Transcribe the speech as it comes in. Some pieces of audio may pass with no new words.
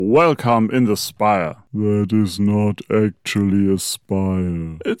Welcome in the spire. That is not actually a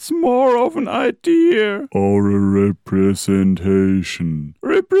spire. It's more of an idea. Or a representation.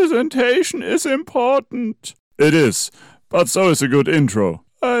 Representation is important. It is, but so is a good intro.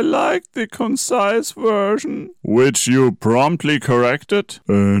 I like the concise version. Which you promptly corrected.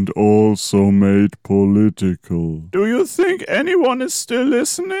 And also made political. Do you think anyone is still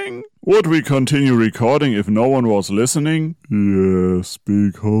listening? Would we continue recording if no one was listening? Yes,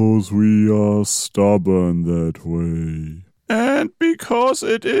 because we are stubborn that way. And because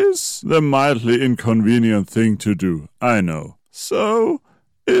it is the mildly inconvenient thing to do, I know. So,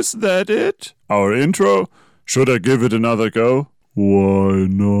 is that it? Our intro? Should I give it another go? Why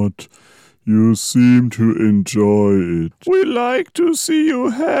not? You seem to enjoy it. We like to see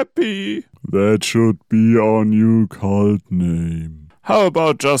you happy. That should be our new cult name. How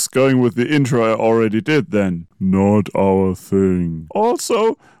about just going with the intro I already did then? Not our thing.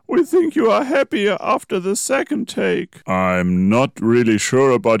 Also, we think you are happier after the second take. I'm not really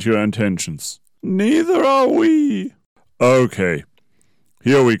sure about your intentions. Neither are we. Okay,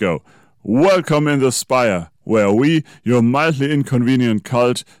 here we go. Welcome in the Spire, where we, your mildly inconvenient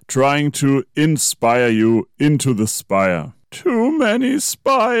cult, trying to inspire you into the spire. Too many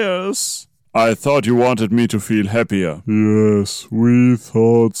spires. I thought you wanted me to feel happier. Yes, we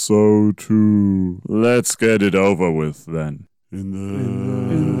thought so too. Let's get it over with then. In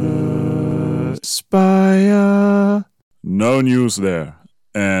the spire. No news there.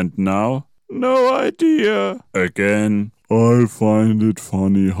 And now? No idea. Again. I find it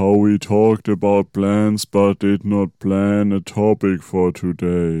funny how we talked about plans but did not plan a topic for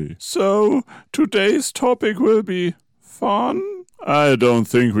today. So, today's topic will be fun? I don't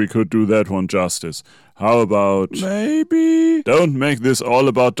think we could do that one justice. How about... Maybe... Don't make this all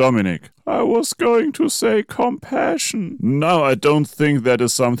about Dominic. I was going to say compassion. No, I don't think that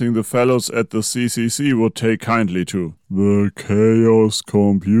is something the fellows at the CCC would take kindly to. The Chaos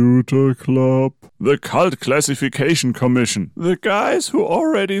Computer Club? The Cult Classification Commission. The guys who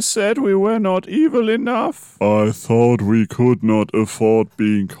already said we were not evil enough. I thought we could not afford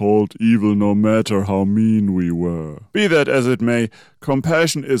being called evil no matter how mean we were. Be that as it may,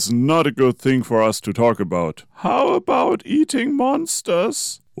 compassion is not a good thing for us to talk about. How about eating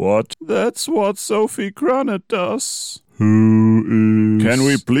monsters? What? That's what Sophie Grunnett does. Who is... Can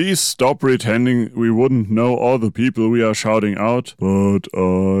we please stop pretending we wouldn't know all the people we are shouting out? But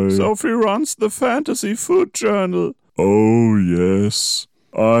Sophie runs the Fantasy Food Journal. Oh, yes.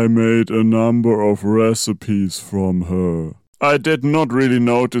 I made a number of recipes from her. I did not really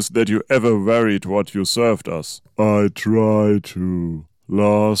notice that you ever varied what you served us. I try to.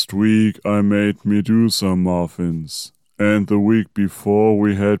 Last week I made Medusa muffins. And the week before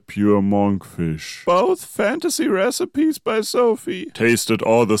we had pure monkfish. Both fantasy recipes by Sophie. Tasted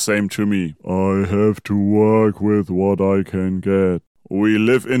all the same to me. I have to work with what I can get. We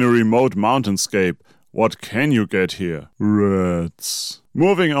live in a remote mountainscape. What can you get here? Rats.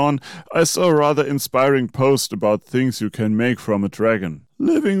 Moving on, I saw a rather inspiring post about things you can make from a dragon.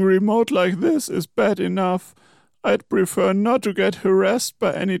 Living remote like this is bad enough. I'd prefer not to get harassed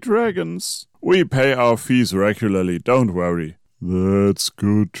by any dragons. We pay our fees regularly, don't worry. That's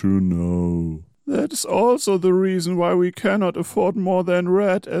good to know. That is also the reason why we cannot afford more than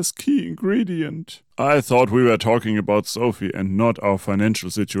rat as key ingredient. I thought we were talking about Sophie and not our financial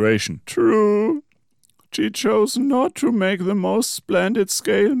situation. True. She chose not to make the most splendid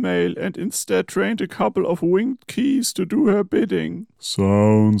scale mail and instead trained a couple of winged keys to do her bidding.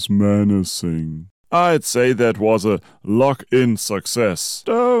 Sounds menacing. I'd say that was a lock-in success.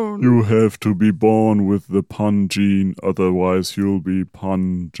 Don't. You have to be born with the pun gene, otherwise you'll be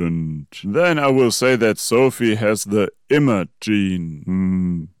pungent. Then I will say that Sophie has the Immer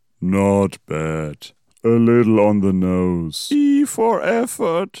gene. Not bad. A little on the nose. E for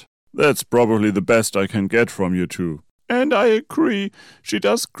effort. That's probably the best I can get from you two. And I agree, she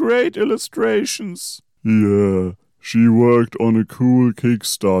does great illustrations. Yeah. She worked on a cool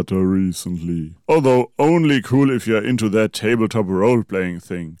Kickstarter recently. Although only cool if you're into that tabletop role-playing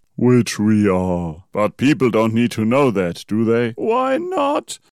thing. Which we are. But people don't need to know that, do they? Why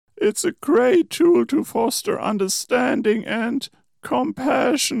not? It's a great tool to foster understanding and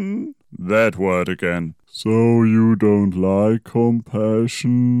compassion. That word again. So you don't like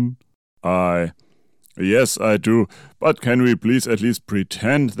compassion? Yes, I do. But can we please at least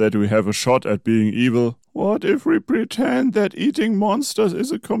pretend that we have a shot at being evil? What if we pretend that eating monsters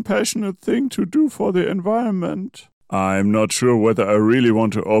is a compassionate thing to do for the environment? I'm not sure whether I really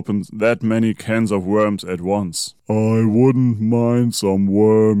want to open that many cans of worms at once. I wouldn't mind some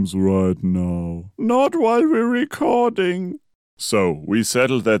worms right now. Not while we're recording. So, we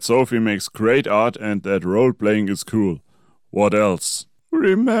settled that Sophie makes great art and that role-playing is cool. What else?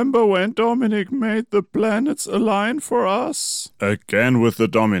 Remember when Dominic made the planets align for us? Again with the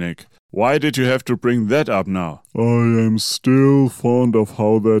Dominic. Why did you have to bring that up now? I am still fond of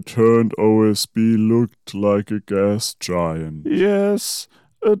how that turned OSB looked like a gas giant. Yes,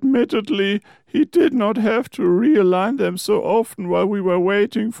 admittedly, he did not have to realign them so often while we were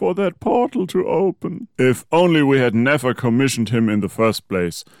waiting for that portal to open. If only we had never commissioned him in the first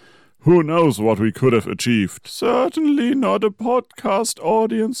place. Who knows what we could have achieved? Certainly not a podcast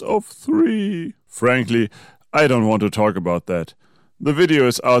audience of 3. Frankly, I don't want to talk about that. The video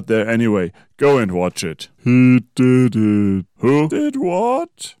is out there anyway. Go and watch it. He did it. Who? Did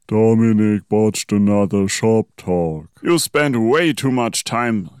what? Dominic botched another shop talk. You spent way too much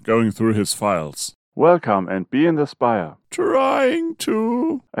time going through his files. Welcome and be in the Spire. Trying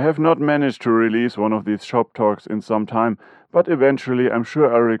to. I have not managed to release one of these shop talks in some time, but eventually I'm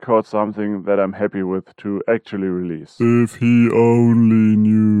sure I'll record something that I'm happy with to actually release. If he only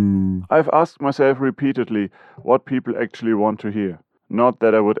knew. I've asked myself repeatedly what people actually want to hear. Not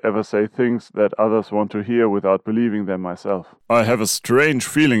that I would ever say things that others want to hear without believing them myself. I have a strange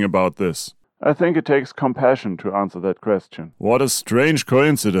feeling about this. I think it takes compassion to answer that question. What a strange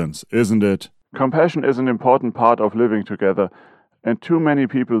coincidence, isn't it? Compassion is an important part of living together, and too many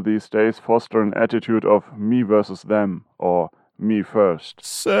people these days foster an attitude of me versus them, or me first.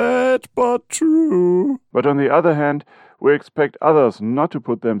 Sad but true. But on the other hand, we expect others not to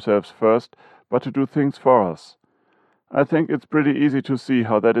put themselves first, but to do things for us. I think it's pretty easy to see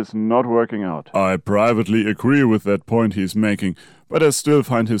how that is not working out. I privately agree with that point he's making, but I still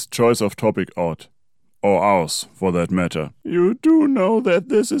find his choice of topic odd. Or ours, for that matter. You do know that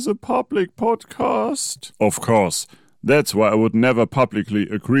this is a public podcast? Of course. That's why I would never publicly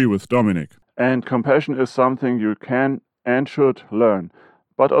agree with Dominic. And compassion is something you can and should learn,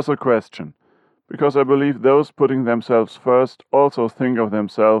 but also question. Because I believe those putting themselves first also think of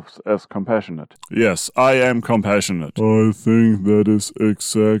themselves as compassionate. Yes, I am compassionate. I think that is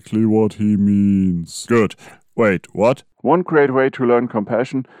exactly what he means. Good. Wait, what? One great way to learn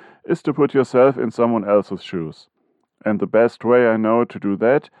compassion is to put yourself in someone else's shoes. And the best way I know to do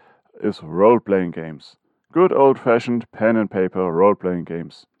that is role-playing games. Good old-fashioned pen and paper role-playing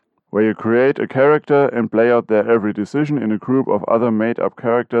games, where you create a character and play out their every decision in a group of other made-up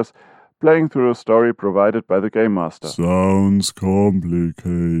characters, playing through a story provided by the Game Master. Sounds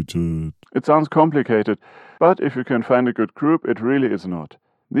complicated. It sounds complicated, but if you can find a good group, it really is not.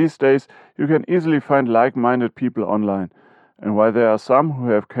 These days, you can easily find like-minded people online, and while there are some who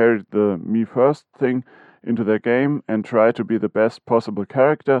have carried the me-first thing into their game and try to be the best possible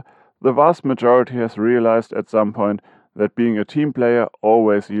character, the vast majority has realized at some point that being a team player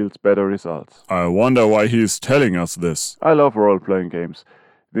always yields better results. I wonder why he is telling us this. I love role-playing games.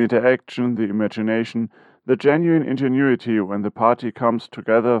 The interaction, the imagination, the genuine ingenuity when the party comes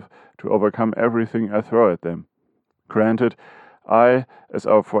together to overcome everything I throw at them. Granted, I, as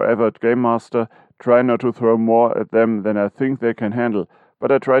our forever Game Master, try not to throw more at them than I think they can handle,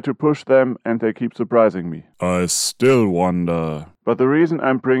 but I try to push them and they keep surprising me. I still wonder. But the reason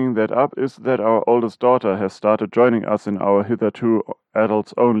I'm bringing that up is that our oldest daughter has started joining us in our hitherto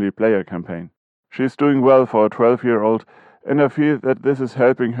adults-only player campaign. She's doing well for a 12-year-old, and I feel that this is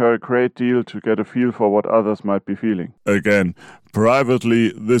helping her a great deal to get a feel for what others might be feeling. Again,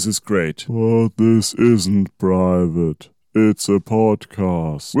 privately, this is great. But this isn't private. It's a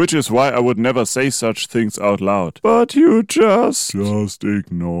podcast. Which is why I would never say such things out loud. But you just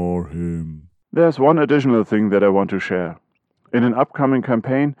ignore him. There's one additional thing that I want to share. In an upcoming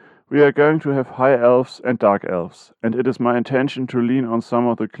campaign, we are going to have high elves and dark elves, and it is my intention to lean on some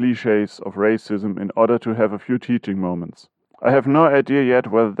of the cliches of racism in order to have a few teaching moments. I have no idea yet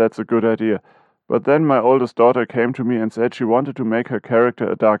whether that's a good idea, but then my oldest daughter came to me and said she wanted to make her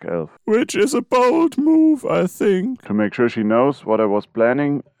character a dark elf. Which is a bold move, I think. To make sure she knows what I was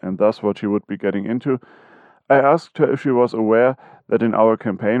planning, and thus what she would be getting into, I asked her if she was aware that in our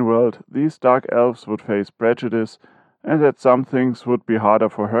campaign world, these dark elves would face prejudice, and that some things would be harder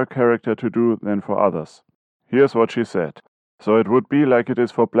for her character to do than for others. Here's what she said. So it would be like it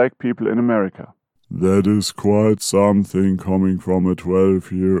is for black people in America. That is quite something coming from a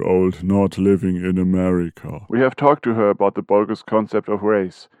 12-year-old not living in America. We have talked to her about the bogus concept of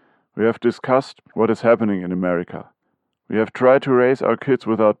race. We have discussed what is happening in America. We have tried to raise our kids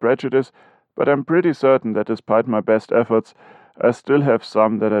without prejudice, but I'm pretty certain that despite my best efforts, I still have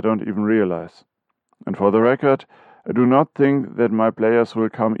some that I don't even realize. And for the record, I do not think that my players will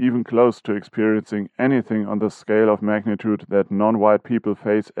come even close to experiencing anything on the scale of magnitude that non-white people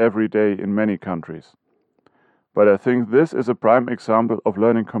face every day in many countries. But I think this is a prime example of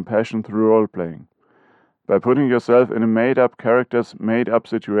learning compassion through role-playing. By putting yourself in a made-up character's made-up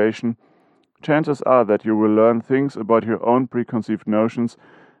situation, chances are that you will learn things about your own preconceived notions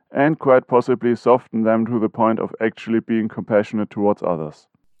and quite possibly soften them to the point of actually being compassionate towards others.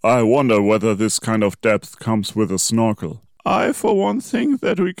 I wonder whether this kind of depth comes with a snorkel. I, for one, think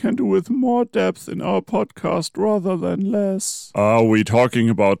that we can do with more depth in our podcast rather than less. Are we talking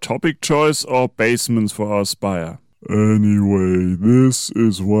about topic choice or basements for our spire? Anyway, this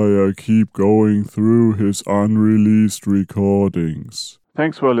is why I keep going through his unreleased recordings.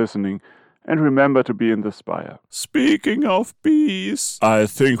 Thanks for listening. And remember to be in the spire. Speaking of bees, I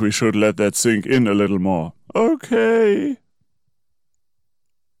think we should let that sink in a little more. Okay.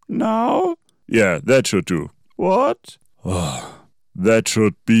 Now? Yeah, that should do. What? That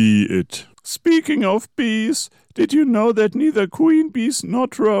should be it. Speaking of bees, did you know that neither queen bees nor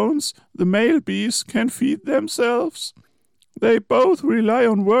drones, the male bees, can feed themselves? They both rely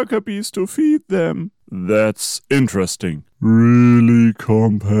on worker bees to feed them. That's interesting. Really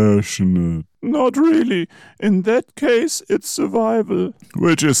compassionate. Not really. In that case, it's survival.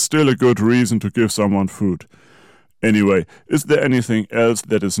 Which is still a good reason to give someone food. Anyway, is there anything else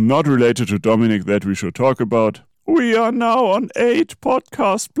that is not related to Dominic that we should talk about? We are now on 8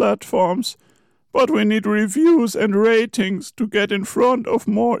 podcast platforms, but we need reviews and ratings to get in front of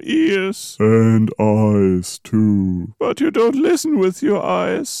more ears. And eyes, too. But you don't listen with your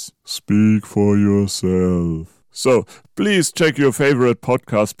eyes. Speak for yourself. So, please check your favorite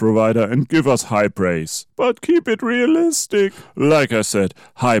podcast provider and give us high praise. But keep it realistic. Like I said,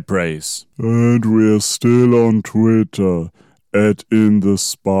 high praise. And we're still on Twitter,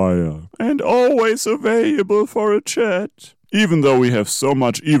 @InTheSpire. And always available for a chat. Even though we have so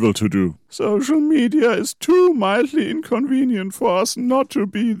much evil to do. Social media is too mildly inconvenient for us not to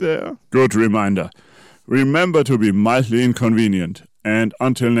be there. Good reminder. Remember to be mildly inconvenient. And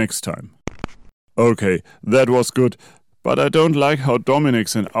until next time. Okay, that was good, but I don't like how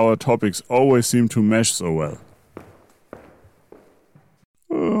Dominic's and our topics always seem to mesh so well.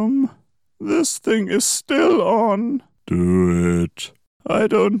 This thing is still on. Do it. I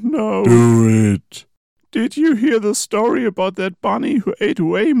don't know. Do it. Did you hear the story about that bunny who ate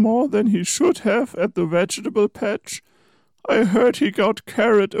way more than he should have at the vegetable patch? I heard he got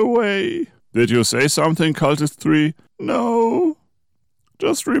carried away. Did you say something, Cultist 3? No.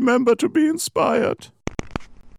 Just remember to be inspired.